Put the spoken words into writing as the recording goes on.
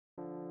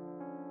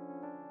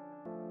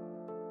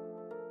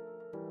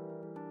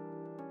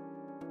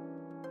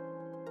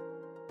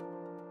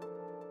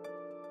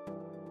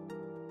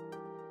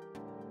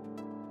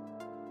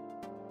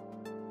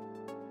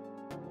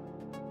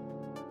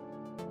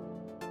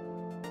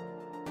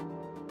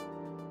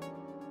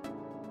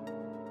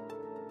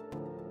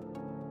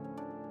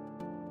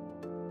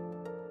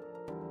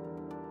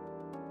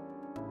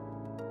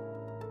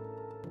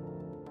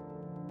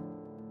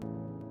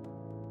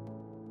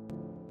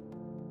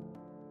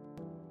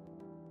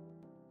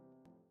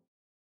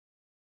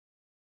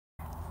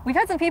We've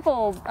had some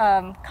people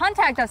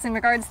contact us in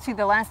regards to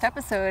the last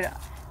episode.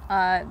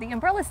 The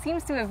umbrella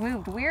seems to have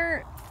moved.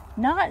 We're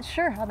not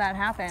sure how that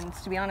happened,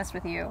 to be honest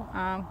with you.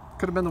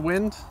 Could have been the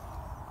wind.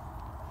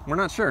 We're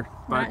not sure.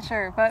 We're not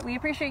sure, but we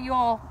appreciate you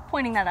all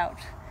pointing that out.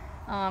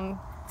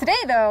 Today,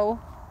 though,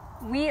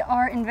 we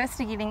are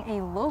investigating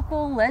a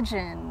local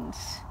legend.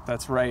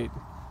 That's right.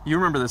 You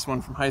remember this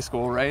one from high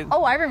school, right?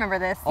 Oh, I remember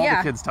this. All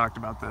the kids talked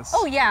about this.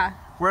 Oh, yeah.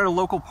 We're at a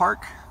local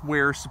park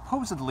where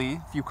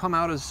supposedly, if you come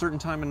out at a certain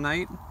time of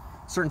night,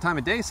 certain time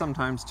of day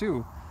sometimes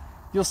too,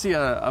 you'll see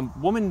a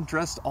woman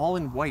dressed all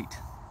in white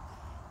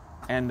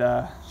and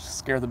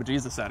scare the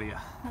bejesus out of you.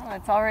 Oh,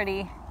 it's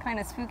already kind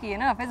of spooky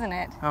enough, isn't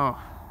it?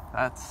 Oh,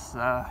 that's,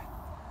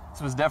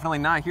 this was definitely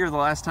not here the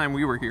last time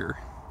we were here.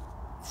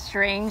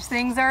 Strange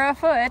things are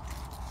afoot.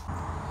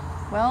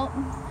 Well,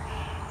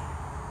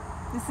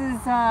 this is,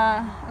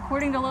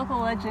 according to local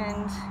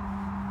legend,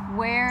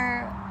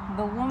 where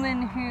the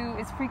woman who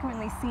is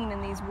frequently seen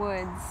in these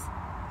woods,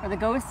 or the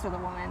ghost of the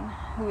woman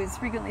who is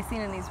frequently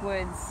seen in these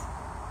woods,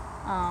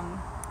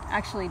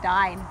 actually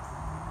died.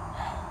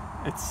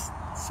 It's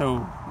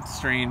so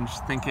strange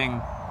thinking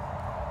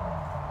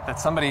that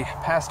somebody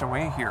passed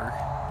away here.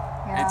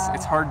 Yeah.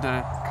 It's hard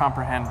to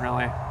comprehend,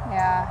 really.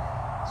 Yeah.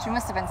 She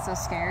must have been so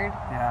scared.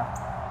 Yeah.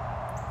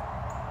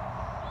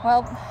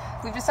 Well,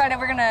 we've decided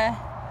we're gonna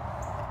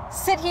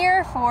sit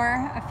here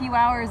for a few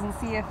hours and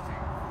see if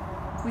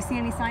we see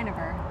any sign of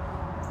her.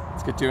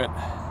 Let's get to it.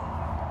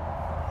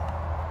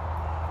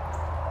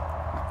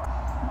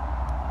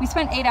 We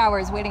spent 8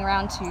 hours waiting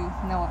around to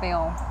no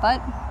avail,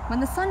 but when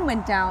the sun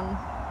went down,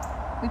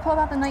 we pulled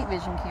out the night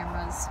vision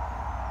cameras.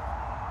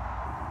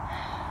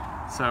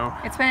 So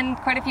it's been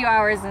quite a few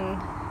hours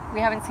and we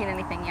haven't seen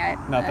anything yet.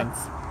 Nothing.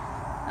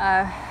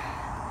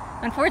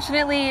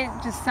 Unfortunately, it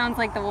just sounds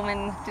like the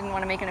woman didn't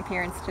want to make an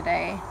appearance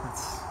today.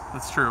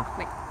 That's true.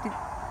 Wait,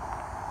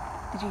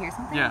 did you hear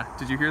something? Yeah,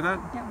 did you hear that?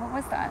 Yeah, what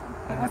was that?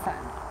 What was that?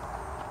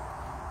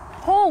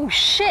 Oh,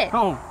 shit!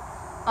 Oh!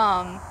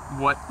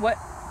 What? What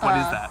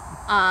is that?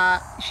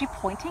 Is she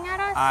pointing at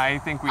us? I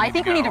think we need to go.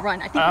 I think we need to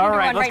run. I think we need to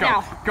run right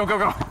now. Go, go,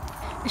 go.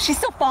 Is she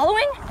still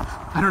following?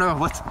 I don't know,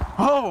 let's...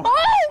 Oh!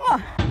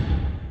 Oh!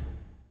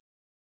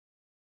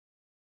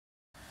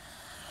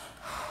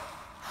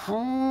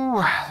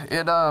 Ooh,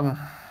 it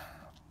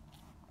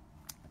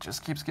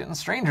just keeps getting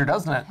stranger,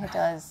 doesn't it? It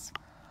does.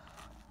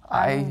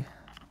 I'm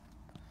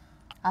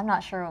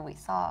not sure what we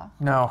saw.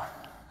 No,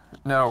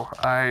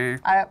 I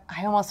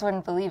almost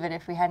wouldn't believe it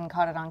if we hadn't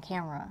caught it on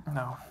camera.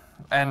 No,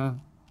 and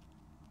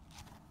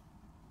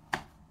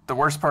the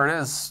worst part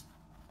is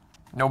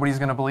nobody's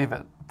gonna believe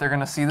it. They're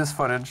gonna see this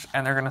footage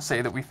and they're gonna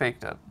say that we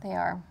faked it. They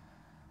are.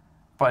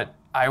 But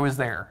I was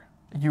there.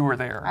 You were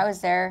there. I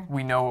was there.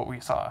 We know what we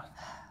saw.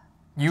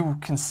 You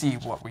can see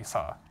what we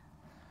saw.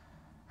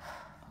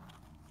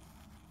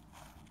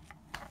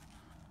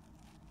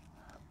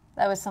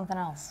 That was something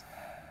else.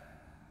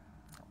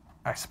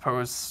 I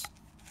suppose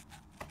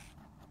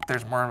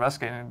there's more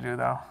investigating to do,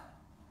 though.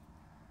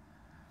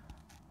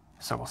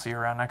 So we'll see you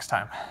around next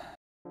time.